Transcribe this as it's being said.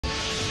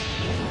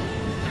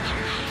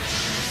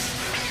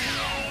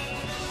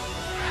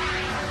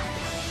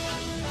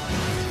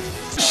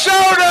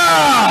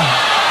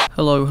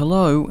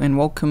Hello, and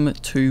welcome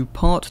to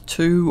part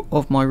 2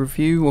 of my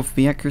review of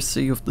the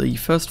accuracy of the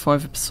first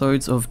 5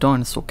 episodes of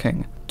Dinosaur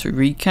King. To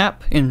recap,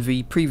 in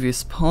the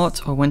previous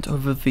part I went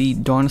over the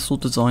dinosaur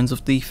designs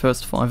of the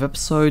first 5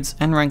 episodes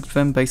and ranked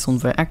them based on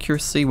their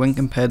accuracy when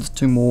compared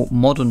to more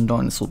modern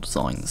dinosaur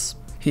designs.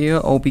 Here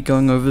I'll be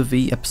going over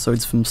the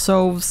episodes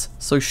themselves,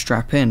 so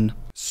strap in.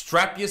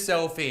 Strap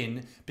yourself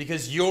in,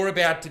 because you're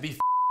about to be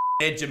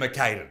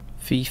educated.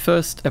 The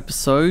first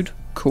episode,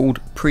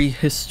 called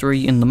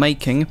Prehistory in the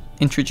Making,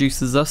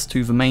 introduces us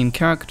to the main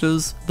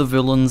characters, the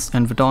villains,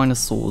 and the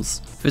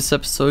dinosaurs. This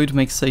episode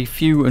makes a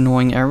few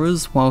annoying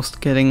errors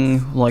whilst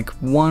getting like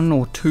 1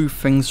 or 2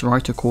 things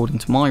right according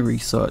to my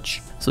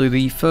research. So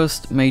the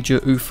first major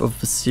oof of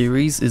the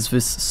series is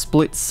this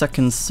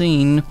split-second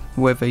scene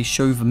where they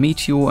show the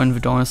meteor and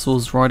the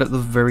dinosaurs right at the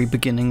very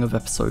beginning of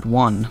episode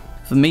 1.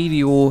 The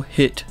meteor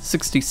hit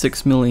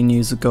 66 million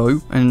years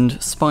ago, and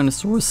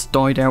Spinosaurus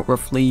died out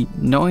roughly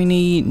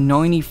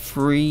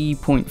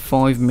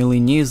 93.5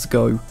 million years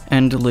ago,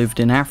 and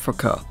lived in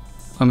Africa.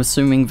 I'm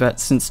assuming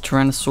that since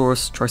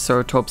Tyrannosaurus,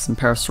 Triceratops and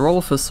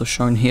Parasaurolophus are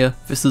shown here,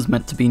 this is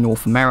meant to be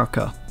North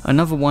America.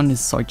 Another one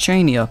is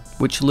Saischania,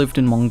 which lived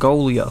in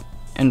Mongolia,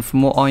 and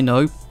from what I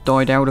know,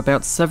 died out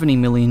about 70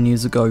 million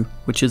years ago,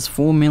 which is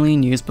 4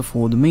 million years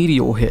before the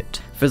meteor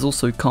hit. There's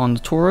also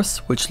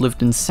Carnotaurus, which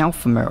lived in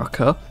South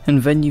America,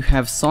 and then you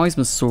have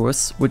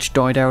Spinosaurus, which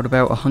died out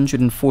about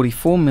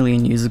 144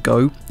 million years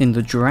ago in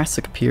the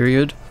Jurassic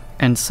period,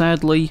 and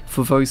sadly,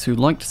 for those who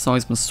liked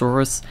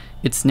Spinosaurus,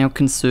 it's now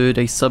considered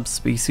a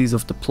subspecies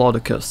of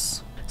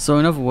Diplodocus. So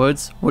in other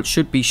words, what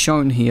should be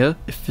shown here,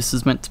 if this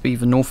is meant to be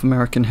the North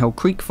American Hell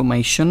Creek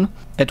Formation,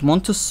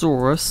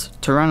 Edmontosaurus,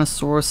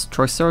 Tyrannosaurus,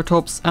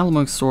 Triceratops,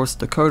 Alamosaurus,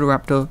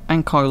 Raptor,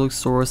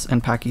 Ankylosaurus,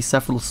 and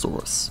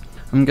Pachycephalosaurus.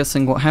 I'm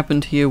guessing what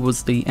happened here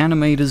was the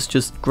animators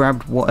just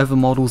grabbed whatever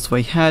models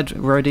they had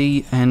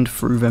ready and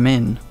threw them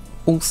in.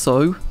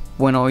 Also,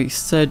 when I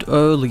said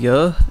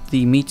earlier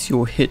the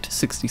meteor hit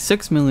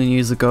 66 million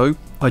years ago,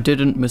 I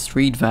didn't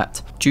misread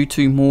that. Due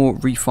to more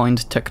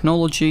refined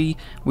technology,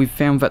 we've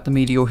found that the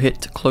meteor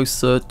hit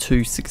closer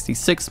to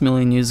 66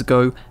 million years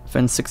ago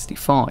than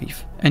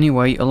 65.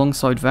 Anyway,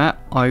 alongside that,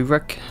 I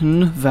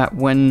reckon that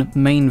when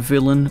main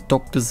villain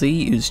Dr.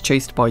 Z is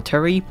chased by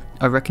Terry,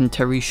 I reckon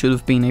Terry should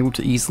have been able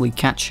to easily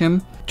catch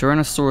him.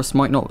 Tyrannosaurus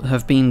might not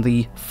have been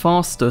the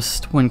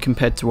fastest when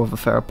compared to other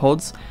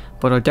theropods,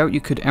 but I doubt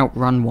you could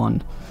outrun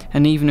one.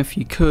 And even if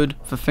you could,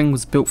 the thing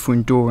was built for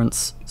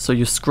endurance, so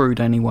you're screwed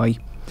anyway.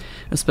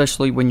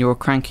 Especially when you're a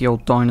cranky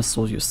old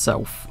dinosaur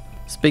yourself.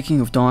 Speaking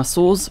of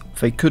dinosaurs,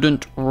 they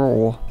couldn't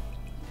roar.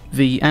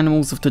 The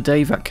animals of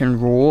today that can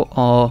roar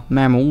are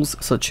mammals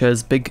such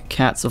as big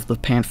cats of the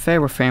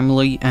Panthera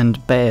family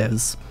and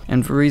bears.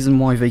 And the reason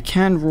why they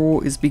can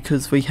roar is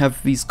because they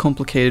have these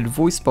complicated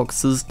voice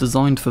boxes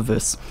designed for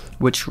this,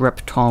 which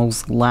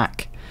reptiles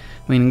lack.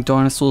 Meaning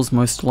dinosaurs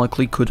most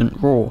likely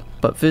couldn't roar.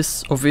 But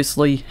this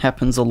obviously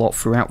happens a lot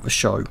throughout the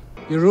show.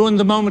 You ruined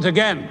the moment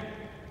again.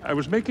 I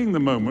was making the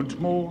moment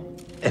more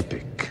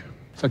epic.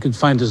 If I could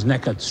find his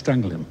neck, I'd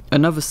strangle him.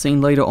 Another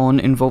scene later on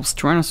involves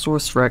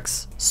Tyrannosaurus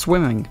Rex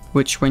swimming,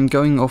 which when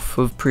going off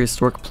of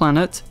Prehistoric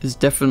Planet is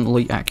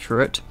definitely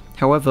accurate.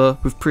 However,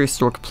 with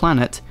Prehistoric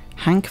Planet,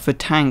 Hank the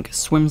Tank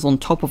swims on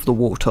top of the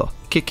water,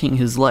 kicking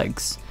his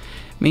legs.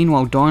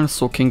 Meanwhile,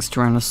 Dinosaur King's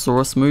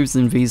Tyrannosaurus moves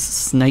in these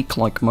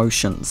snake-like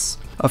motions.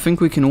 I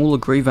think we can all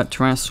agree that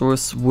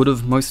Tyrannosaurus would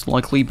have most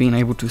likely been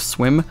able to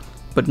swim,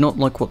 but not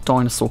like what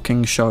Dinosaur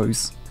King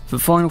shows. The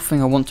final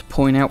thing I want to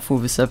point out for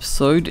this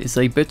episode is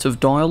a bit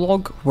of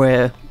dialogue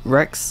where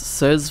Rex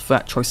says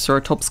that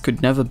Triceratops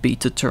could never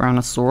beat a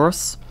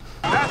Tyrannosaurus.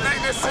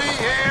 Nothing to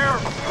see here!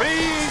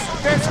 Please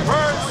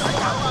disperse!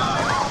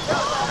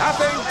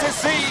 Nothing to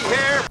see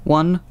here!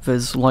 1.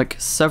 There's like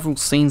several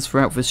scenes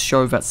throughout this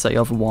show that say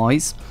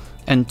otherwise,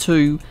 and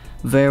 2.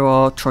 There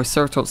are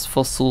Triceratops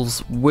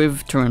fossils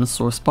with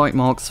Tyrannosaurus bite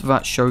marks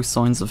that show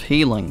signs of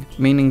healing,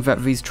 meaning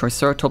that these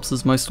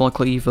Triceratopses most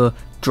likely either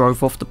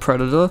drove off the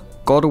predator,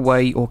 got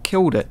away, or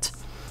killed it,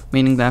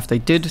 meaning that if they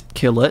did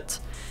kill it,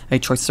 a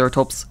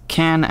Triceratops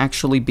can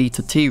actually beat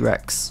a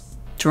T-Rex.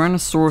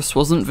 Tyrannosaurus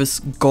wasn't this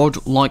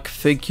god-like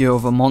figure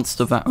of a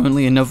monster that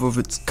only another of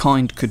its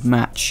kind could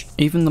match.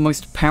 Even the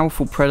most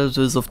powerful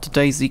predators of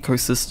today's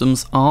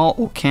ecosystems are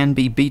or can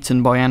be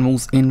beaten by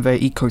animals in their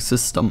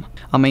ecosystem.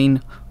 I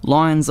mean,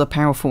 lions are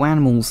powerful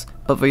animals,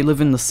 but they live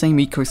in the same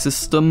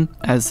ecosystem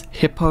as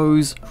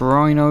hippos,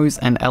 rhinos,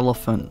 and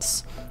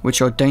elephants,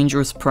 which are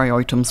dangerous prey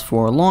items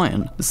for a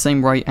lion. The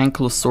same way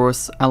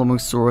Ankylosaurus,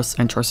 Alamosaurus,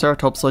 and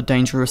Triceratops are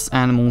dangerous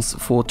animals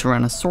for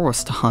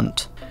Tyrannosaurus to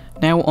hunt.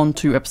 Now on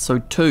to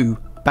episode 2,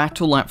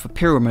 Battle at the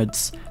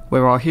Pyramids,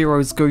 where our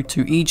heroes go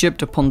to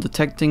Egypt upon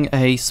detecting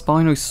a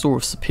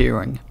Spinosaurus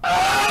appearing.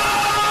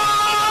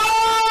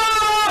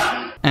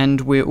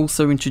 And we're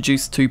also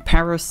introduced to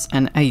Paris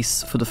and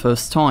Ace for the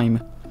first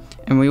time,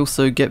 and we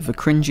also get the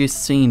cringiest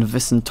scene of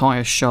this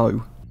entire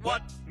show.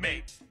 What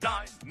made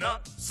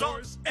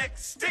dinosaurs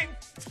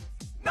extinct?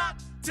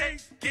 Not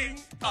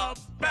taking a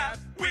bath,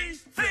 we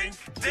think.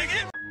 Dig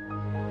it!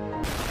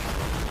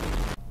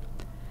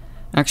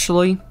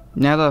 Actually,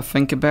 now that I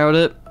think about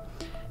it,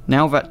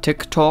 now that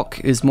TikTok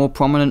is more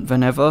prominent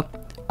than ever,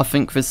 I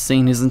think this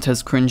scene isn't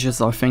as cringe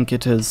as I think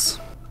it is.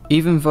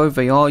 Even though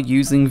they are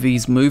using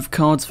these move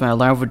cards that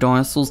allow the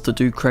dinosaurs to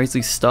do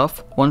crazy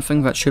stuff, one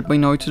thing that should be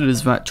noted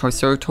is that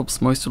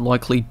Triceratops most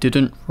likely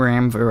didn't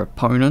ram their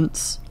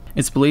opponents.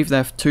 It's believed that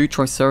if two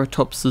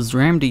Triceratopses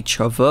rammed each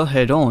other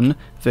head on,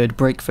 they'd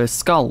break their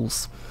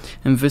skulls.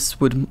 And this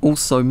would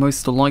also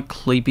most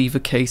likely be the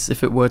case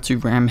if it were to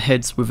ram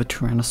heads with a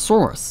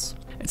Tyrannosaurus.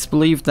 It's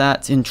believed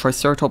that in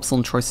Triceratops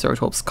on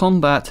Triceratops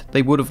combat,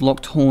 they would have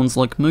locked horns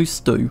like moose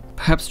do.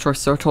 Perhaps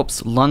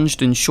Triceratops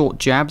lunged in short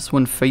jabs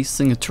when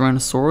facing a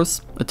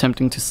Tyrannosaurus,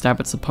 attempting to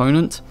stab its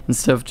opponent,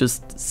 instead of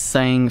just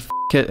saying f***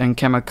 it and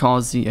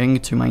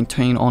kamikazeing to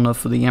maintain honor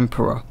for the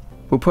Emperor.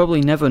 We'll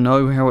probably never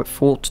know how it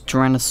fought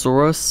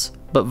Tyrannosaurus,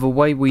 but the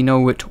way we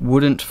know it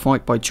wouldn't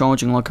fight by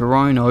charging like a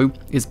rhino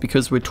is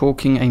because we're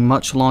talking a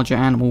much larger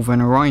animal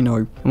than a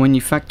rhino, and when you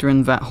factor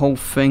in that whole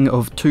thing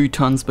of 2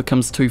 tons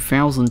becomes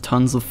 2,000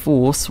 tons of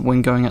force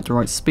when going at the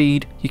right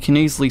speed, you can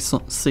easily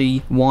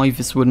see why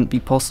this wouldn't be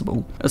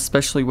possible,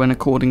 especially when,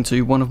 according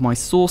to one of my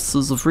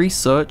sources of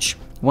research,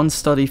 one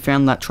study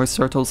found that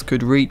Triceratops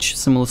could reach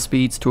similar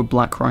speeds to a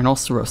black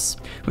rhinoceros,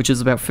 which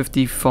is about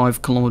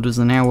 55 kilometers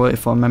an hour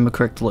if I remember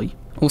correctly.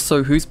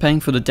 Also, who's paying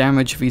for the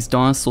damage these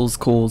dinosaurs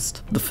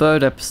caused? The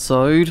third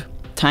episode,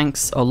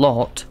 Tanks a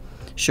Lot,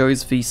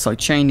 shows the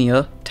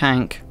Saischania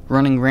tank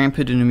running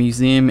rampant in a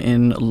museum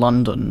in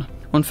London.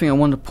 One thing I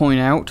want to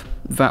point out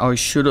that I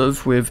should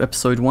have with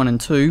episode 1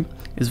 and 2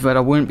 is that I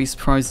wouldn't be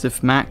surprised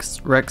if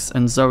Max, Rex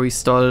and Zoe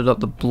started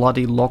up the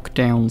bloody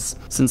lockdowns,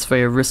 since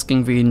they are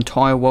risking the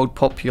entire world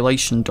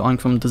population dying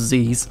from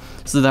disease,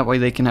 so that way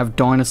they can have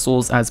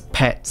dinosaurs as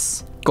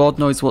pets. God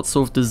knows what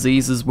sort of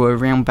diseases were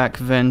around back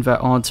then that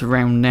aren't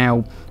around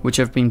now, which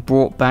have been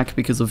brought back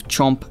because of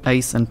Chomp,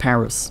 Ace and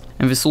Paris.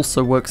 And this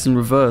also works in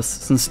reverse,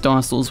 since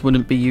dinosaurs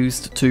wouldn't be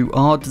used to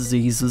our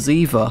diseases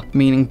either,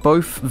 meaning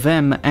both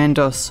them and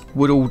us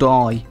would all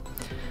die.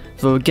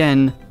 Though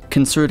again,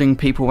 considering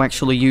people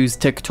actually use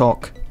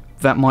TikTok,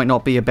 that might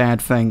not be a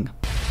bad thing.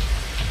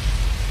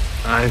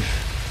 I've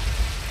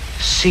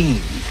seen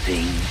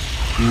things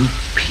you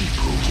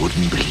people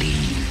wouldn't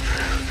believe.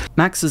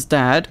 Max's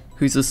dad,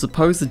 who's a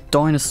supposed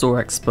dinosaur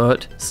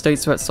expert,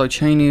 states that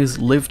Saischanias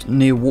lived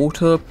near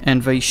water,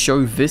 and they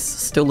show this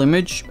still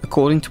image.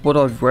 According to what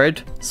I've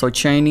read,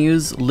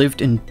 Saischanias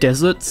lived in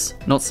deserts,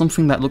 not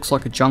something that looks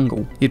like a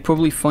jungle. You'd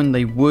probably find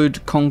they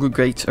would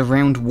congregate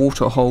around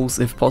water holes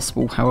if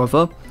possible,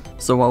 however,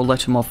 so I'll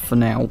let him off for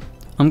now.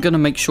 I'm gonna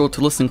make sure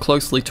to listen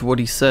closely to what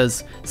he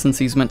says, since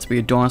he's meant to be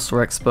a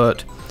dinosaur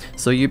expert.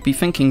 So you'd be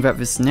thinking that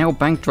this now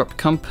bankrupt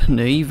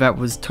company that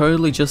was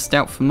totally just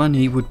out for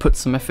money would put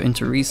some effort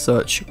into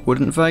research,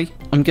 wouldn't they?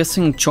 I'm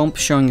guessing Chomp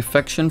showing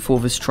affection for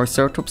this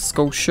Triceratops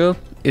sculpture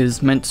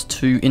is meant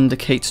to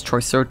indicate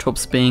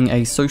Triceratops being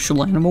a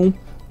social animal,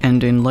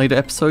 and in later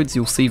episodes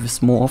you'll see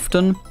this more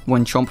often,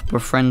 when Chomp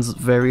befriends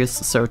various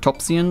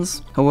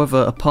ceratopsians.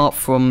 However, apart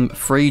from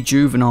 3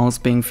 juveniles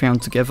being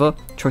found together,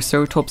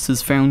 Triceratops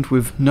is found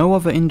with no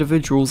other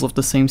individuals of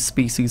the same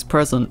species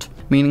present,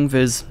 meaning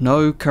there's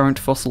no current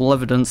fossil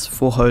evidence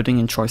for herding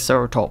in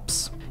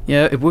Triceratops.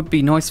 Yeah, it would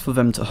be nice for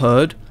them to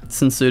herd,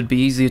 since it would be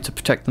easier to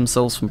protect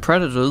themselves from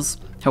predators.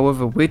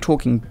 However, we're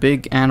talking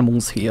big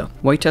animals here.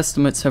 Weight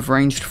estimates have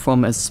ranged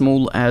from as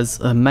small as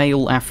a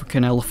male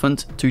African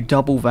elephant to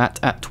double that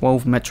at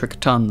 12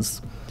 metric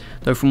tons.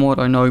 Though from what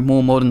I know,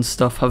 more modern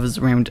stuff hovers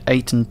around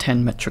 8 and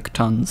 10 metric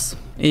tons.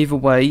 Either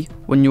way,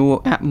 when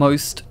you're at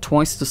most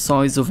twice the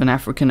size of an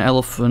African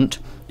elephant,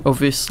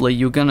 obviously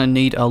you're gonna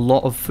need a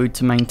lot of food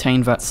to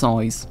maintain that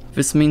size.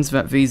 This means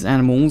that these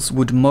animals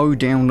would mow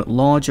down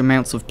large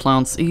amounts of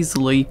plants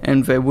easily,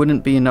 and there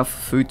wouldn't be enough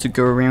food to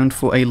go around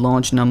for a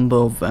large number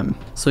of them.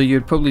 So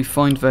you'd probably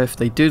find that if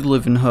they did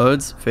live in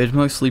herds, they'd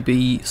mostly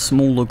be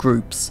smaller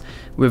groups,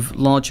 with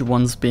larger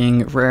ones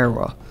being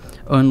rarer,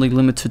 only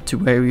limited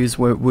to areas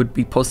where it would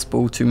be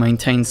possible to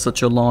maintain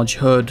such a large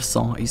herd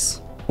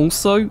size.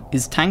 Also,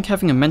 is Tank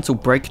having a mental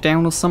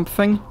breakdown or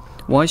something?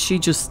 Why is she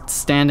just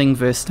standing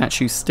there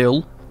statue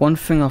still? One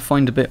thing I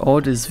find a bit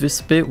odd is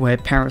this bit where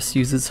Paris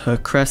uses her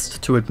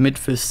crest to admit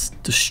this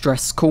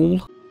distress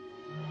call.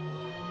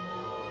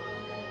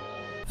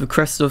 The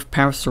crest of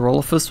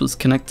Parasaurolophus was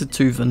connected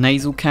to the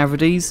nasal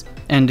cavities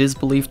and is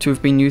believed to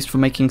have been used for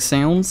making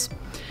sounds.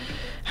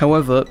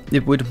 However,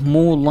 it would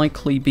more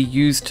likely be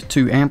used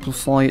to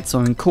amplify its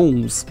own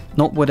calls,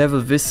 not whatever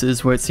this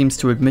is where it seems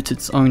to emit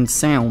its own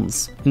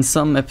sounds. In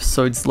some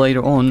episodes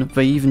later on,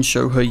 they even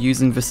show her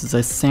using this as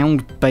a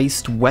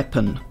sound-based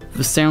weapon.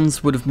 The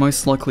sounds would have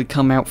most likely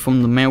come out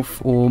from the mouth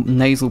or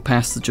nasal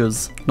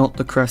passages, not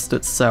the crest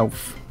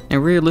itself. Now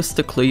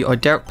realistically, I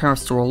doubt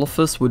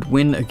Parasaurolophus would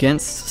win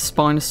against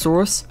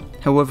Spinosaurus.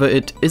 However,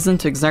 it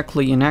isn't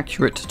exactly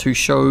inaccurate to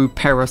show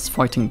Paris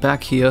fighting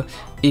back here,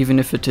 even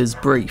if it is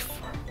brief.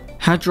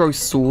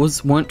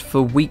 Hadrosaurs weren't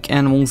the weak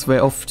animals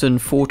they're often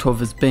thought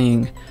of as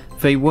being.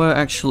 They were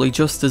actually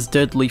just as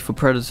deadly for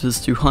predators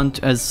to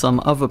hunt as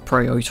some other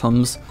prey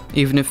items,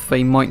 even if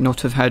they might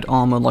not have had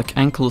armor like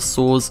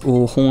ankylosaurs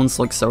or horns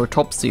like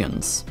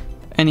ceratopsians.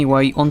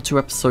 Anyway, on to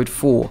episode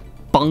 4,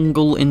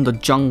 Bungle in the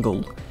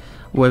Jungle,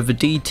 where the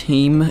D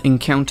team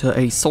encounter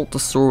a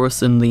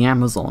Saltasaurus in the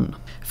Amazon.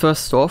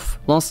 First off,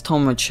 last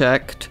time I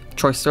checked,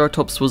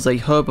 Triceratops was a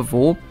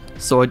herbivore,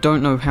 so I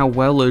don't know how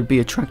well it would be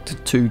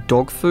attracted to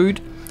dog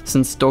food,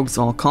 since dogs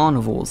are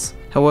carnivores.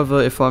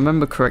 However, if I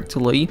remember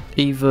correctly,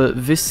 either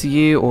this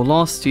year or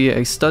last year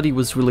a study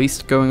was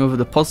released going over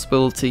the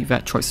possibility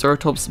that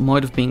Triceratops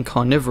might have been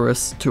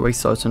carnivorous to a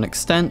certain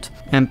extent,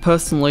 and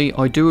personally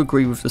I do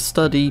agree with the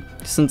study,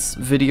 since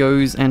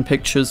videos and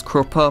pictures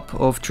crop up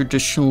of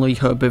traditionally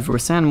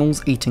herbivorous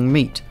animals eating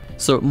meat.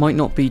 So it might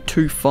not be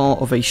too far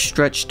of a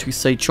stretch to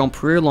say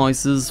Chomp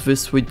realizes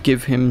this would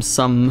give him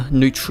some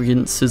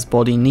nutrients his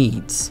body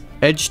needs.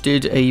 E.D.G.E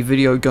did a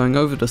video going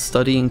over the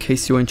study in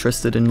case you're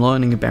interested in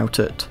learning about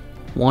it.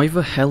 Why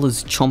the hell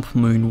is Chomp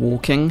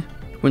moonwalking?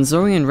 When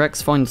Zoe and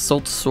Rex find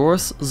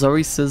Saltasaurus,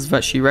 Zoe says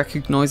that she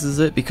recognizes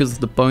it because of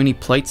the bony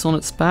plates on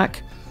its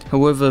back.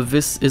 However,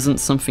 this isn't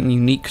something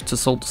unique to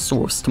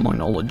Saltasaurus to my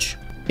knowledge.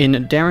 In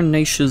Darren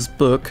Naish's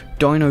book,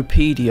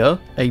 Dinopedia,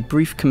 a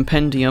brief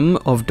compendium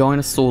of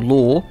dinosaur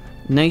lore,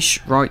 Naish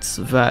writes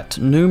that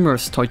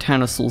numerous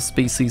titanosaur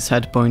species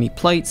had bony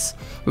plates,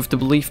 with the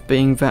belief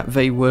being that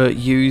they were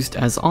used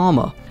as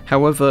armor.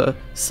 However,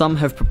 some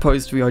have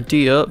proposed the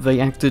idea they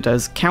acted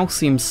as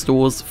calcium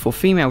stores for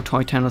female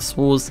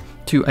titanosaurs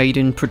to aid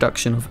in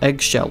production of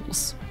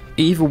eggshells.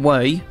 Either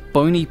way,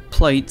 bony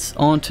plates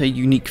aren't a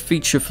unique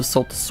feature for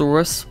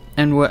Saltasaurus,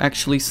 and were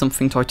actually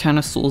something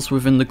titanosaurs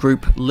within the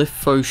group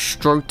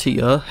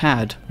Lithostrotia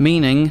had,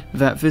 meaning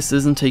that this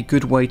isn't a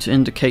good way to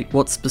indicate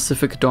what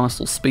specific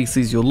dinosaur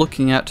species you're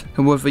looking at.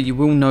 However, you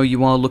will know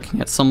you are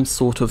looking at some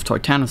sort of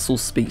titanosaur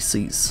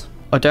species.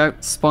 I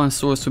doubt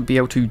Spinosaurus would be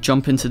able to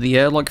jump into the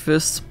air like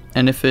this,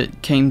 and if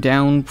it came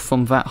down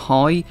from that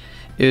high,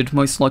 it would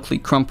most likely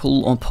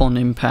crumple upon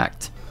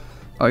impact.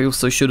 I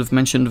also should have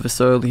mentioned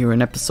this earlier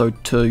in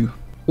episode 2.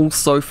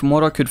 Also, from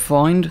what I could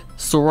find,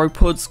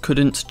 sauropods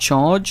couldn't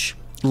charge,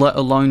 let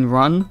alone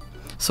run,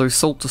 so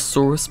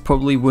Saltasaurus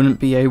probably wouldn't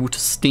be able to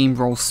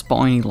steamroll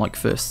Spiny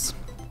like this.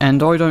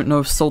 And I don't know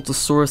if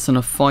Saltasaurus in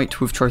a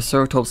fight with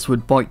Triceratops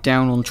would bite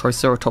down on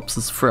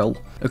Triceratops' frill.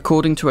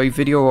 According to a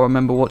video I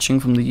remember watching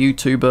from the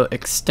YouTuber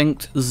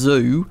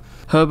ExtinctZoo,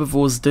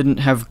 herbivores didn't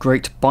have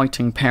great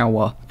biting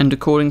power, and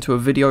according to a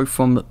video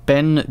from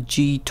Ben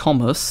G.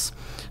 Thomas,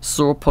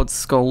 sauropod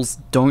skulls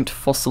don't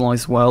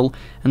fossilize well,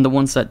 and the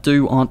ones that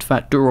do aren't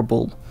that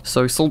durable,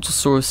 so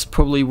Saltasaurus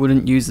probably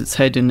wouldn't use its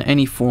head in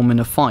any form in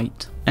a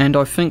fight. And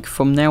I think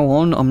from now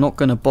on I'm not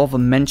going to bother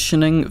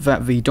mentioning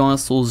that the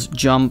dinosaurs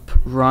jump,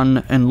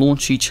 run and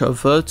launch each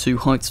other to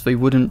heights they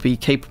wouldn't be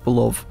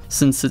capable of,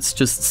 since it's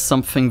just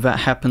something that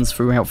happens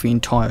throughout the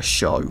entire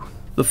show.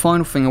 The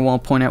final thing I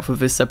want to point out for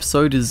this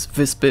episode is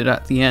this bit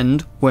at the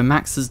end, where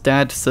Max's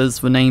dad says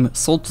the name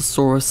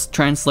Saltasaurus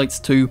translates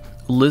to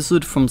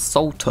lizard from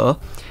Salta,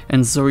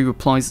 and Zoe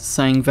replies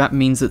saying that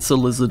means it's a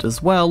lizard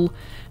as well,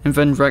 and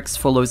then Rex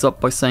follows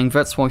up by saying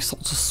that's why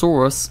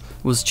Saltasaurus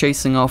was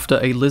chasing after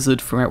a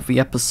lizard throughout the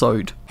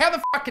episode. How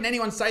the fuck can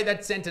anyone say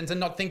that sentence and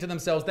not think to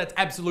themselves that's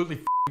absolutely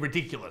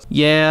ridiculous?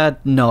 Yeah,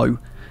 no.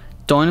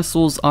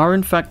 Dinosaurs are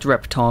in fact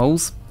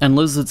reptiles, and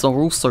lizards are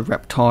also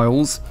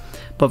reptiles,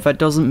 but that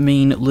doesn't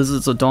mean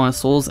lizards are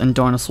dinosaurs and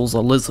dinosaurs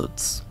are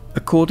lizards.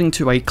 According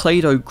to a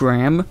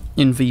cladogram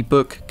in the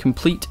book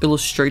Complete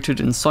Illustrated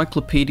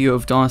Encyclopedia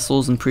of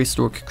Dinosaurs and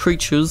Prehistoric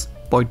Creatures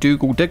by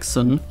Dougal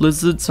Dixon,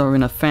 lizards are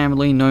in a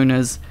family known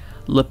as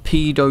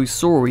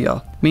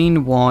Lepidosauria.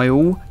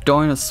 Meanwhile,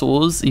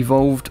 dinosaurs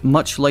evolved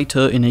much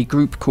later in a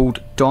group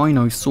called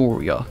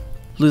Dinosauria.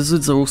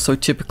 Lizards are also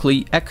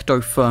typically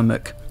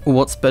ectothermic, or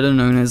what's better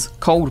known as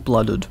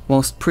cold-blooded,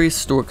 whilst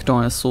prehistoric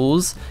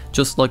dinosaurs,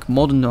 just like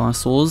modern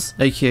dinosaurs,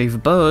 aka the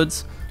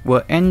birds,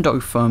 were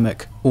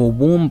endothermic, or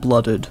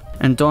warm-blooded,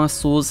 and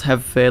dinosaurs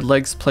have their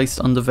legs placed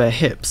under their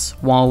hips,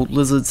 while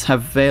lizards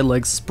have their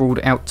legs sprawled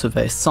out to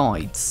their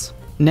sides.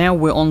 Now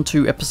we're on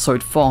to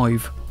episode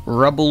 5,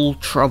 Rubble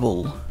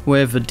Trouble,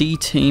 where the D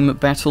team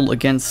battle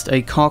against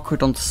a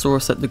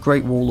Carcharodontosaurus at the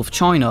Great Wall of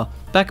China,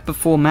 back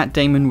before Matt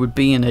Damon would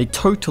be in a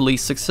totally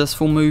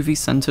successful movie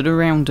centered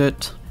around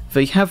it.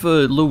 They have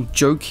a little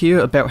joke here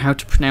about how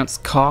to pronounce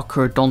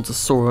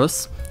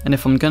Carcharodontosaurus, and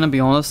if I'm gonna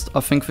be honest, I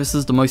think this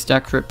is the most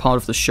accurate part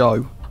of the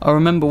show. I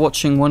remember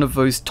watching one of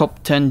those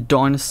top 10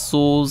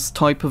 dinosaurs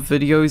type of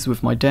videos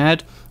with my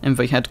dad, and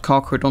they had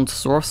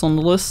Carcharodontosaurus on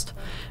the list,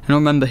 and I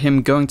remember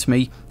him going to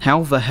me,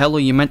 how the hell are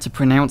you meant to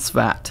pronounce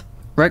that?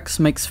 Rex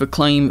makes the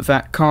claim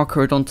that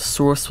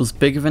Carcharodontosaurus was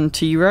bigger than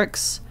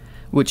T-Rex,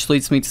 which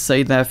leads me to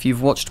say that if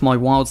you've watched my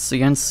Wild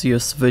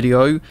Scienceus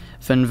video,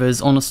 then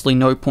there's honestly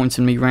no point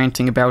in me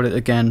ranting about it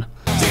again.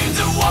 Dreams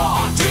of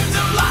war, dreams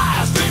of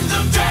lies, dreams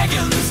of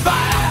dragons,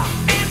 fire,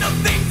 and the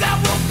things that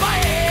will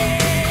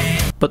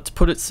fight. But to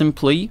put it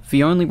simply,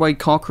 the only way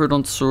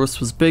Carcharodontosaurus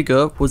was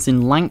bigger was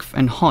in length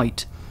and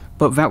height.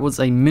 but that was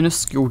a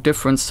minuscule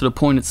difference to the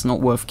point it's not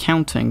worth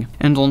counting.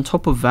 And on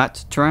top of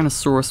that,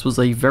 Tyrannosaurus was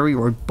a very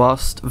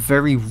robust,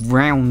 very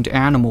round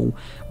animal,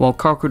 while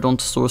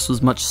Carcharodontosaurus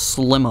was much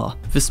slimmer.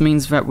 This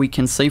means that we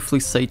can safely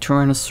say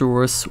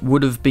Tyrannosaurus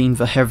would have been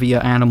the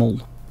heavier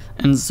animal.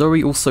 And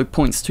Zoe also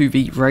points to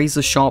the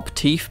razor-sharp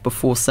teeth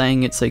before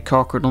saying it's a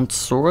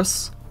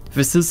Carcharodontosaurus.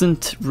 This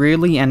isn't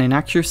really an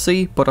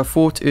inaccuracy, but I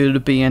thought it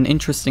would be an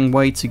interesting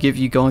way to give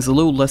you guys a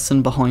little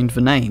lesson behind the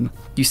name.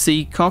 You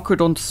see,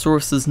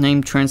 Carcharodontosaurus'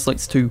 name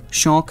translates to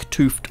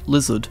shark-toothed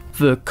lizard.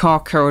 The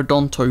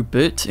Carcharodonto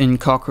bit in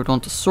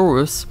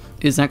Carcharodontosaurus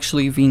is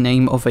actually the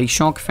name of a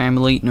shark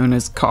family known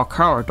as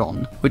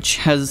Carcharodon, which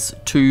has,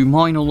 to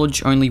my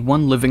knowledge, only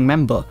one living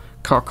member,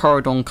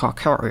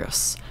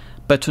 Carcharodontosaurus,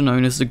 better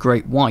known as the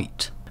Great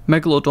White.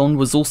 Megalodon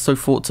was also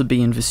thought to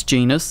be in this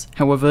genus,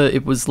 however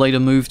it was later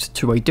moved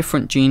to a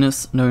different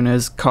genus known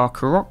as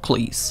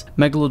Carcharodontosaurus.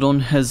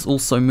 Megalodon has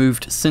also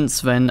moved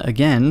since then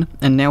again,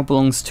 and now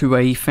belongs to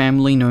a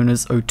family known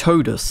as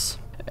Otodus.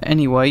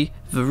 Anyway,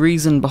 the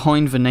reason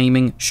behind the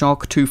naming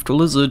shark-toothed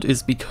lizard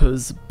is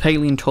because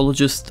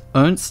paleontologist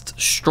Ernst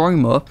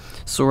Stromer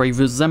saw a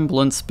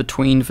resemblance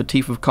between the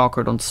teeth of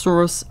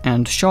Carcharodontosaurus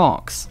and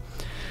sharks.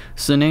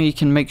 So now you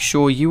can make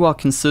sure you are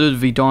considered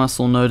the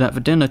dinosaur nerd at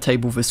the dinner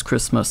table this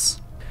Christmas.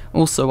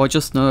 Also, I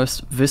just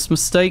noticed this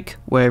mistake,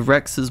 where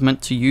Rex is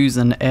meant to use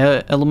an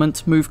air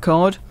element move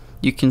card.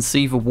 You can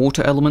see the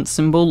water element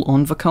symbol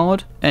on the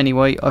card.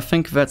 Anyway, I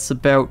think that's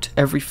about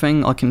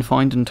everything I can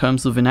find in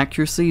terms of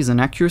inaccuracies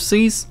and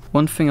accuracies.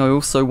 One thing I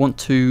also want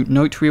to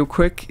note real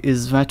quick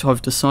is that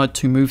I've decided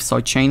to move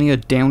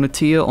Saischania down a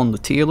tier on the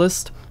tier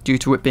list, due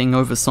to it being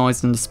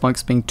oversized and the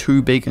spikes being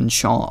too big and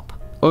sharp.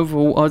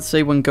 Overall, I'd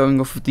say when going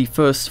off of the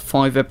first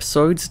 5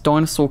 episodes,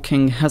 Dinosaur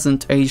King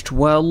hasn't aged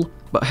well,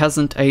 but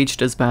hasn't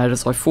aged as bad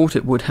as I thought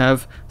it would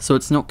have, so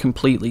it's not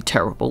completely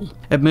terrible.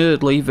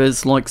 Admittedly,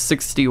 there's like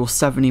 60 or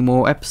 70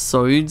 more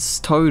episodes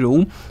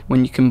total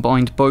when you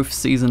combine both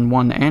season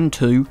 1 and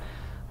 2,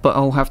 but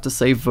I'll have to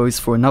save those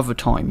for another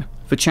time.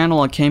 The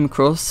channel I came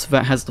across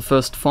that has the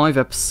first 5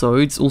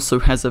 episodes also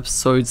has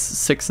episodes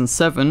 6 and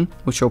 7,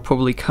 which I'll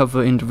probably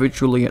cover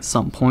individually at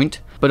some point,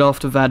 but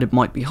after that it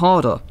might be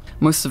harder.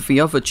 Most of the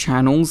other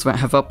channels that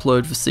have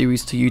uploaded the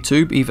series to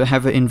YouTube either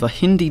have it in the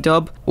Hindi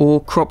dub or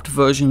cropped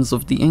versions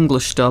of the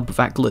English dub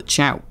that glitch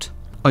out.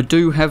 I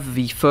do have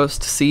the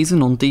first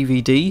season on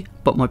DVD,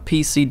 but my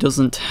PC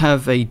doesn't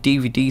have a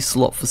DVD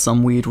slot for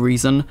some weird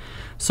reason,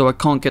 so I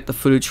can't get the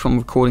footage from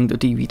recording the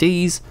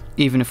DVDs,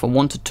 even if I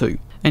wanted to.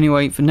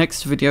 Anyway, the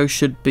next video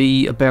should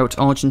be about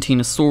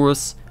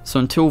Argentinosaurus, so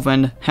until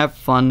then, have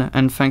fun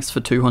and thanks for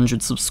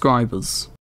 200 subscribers.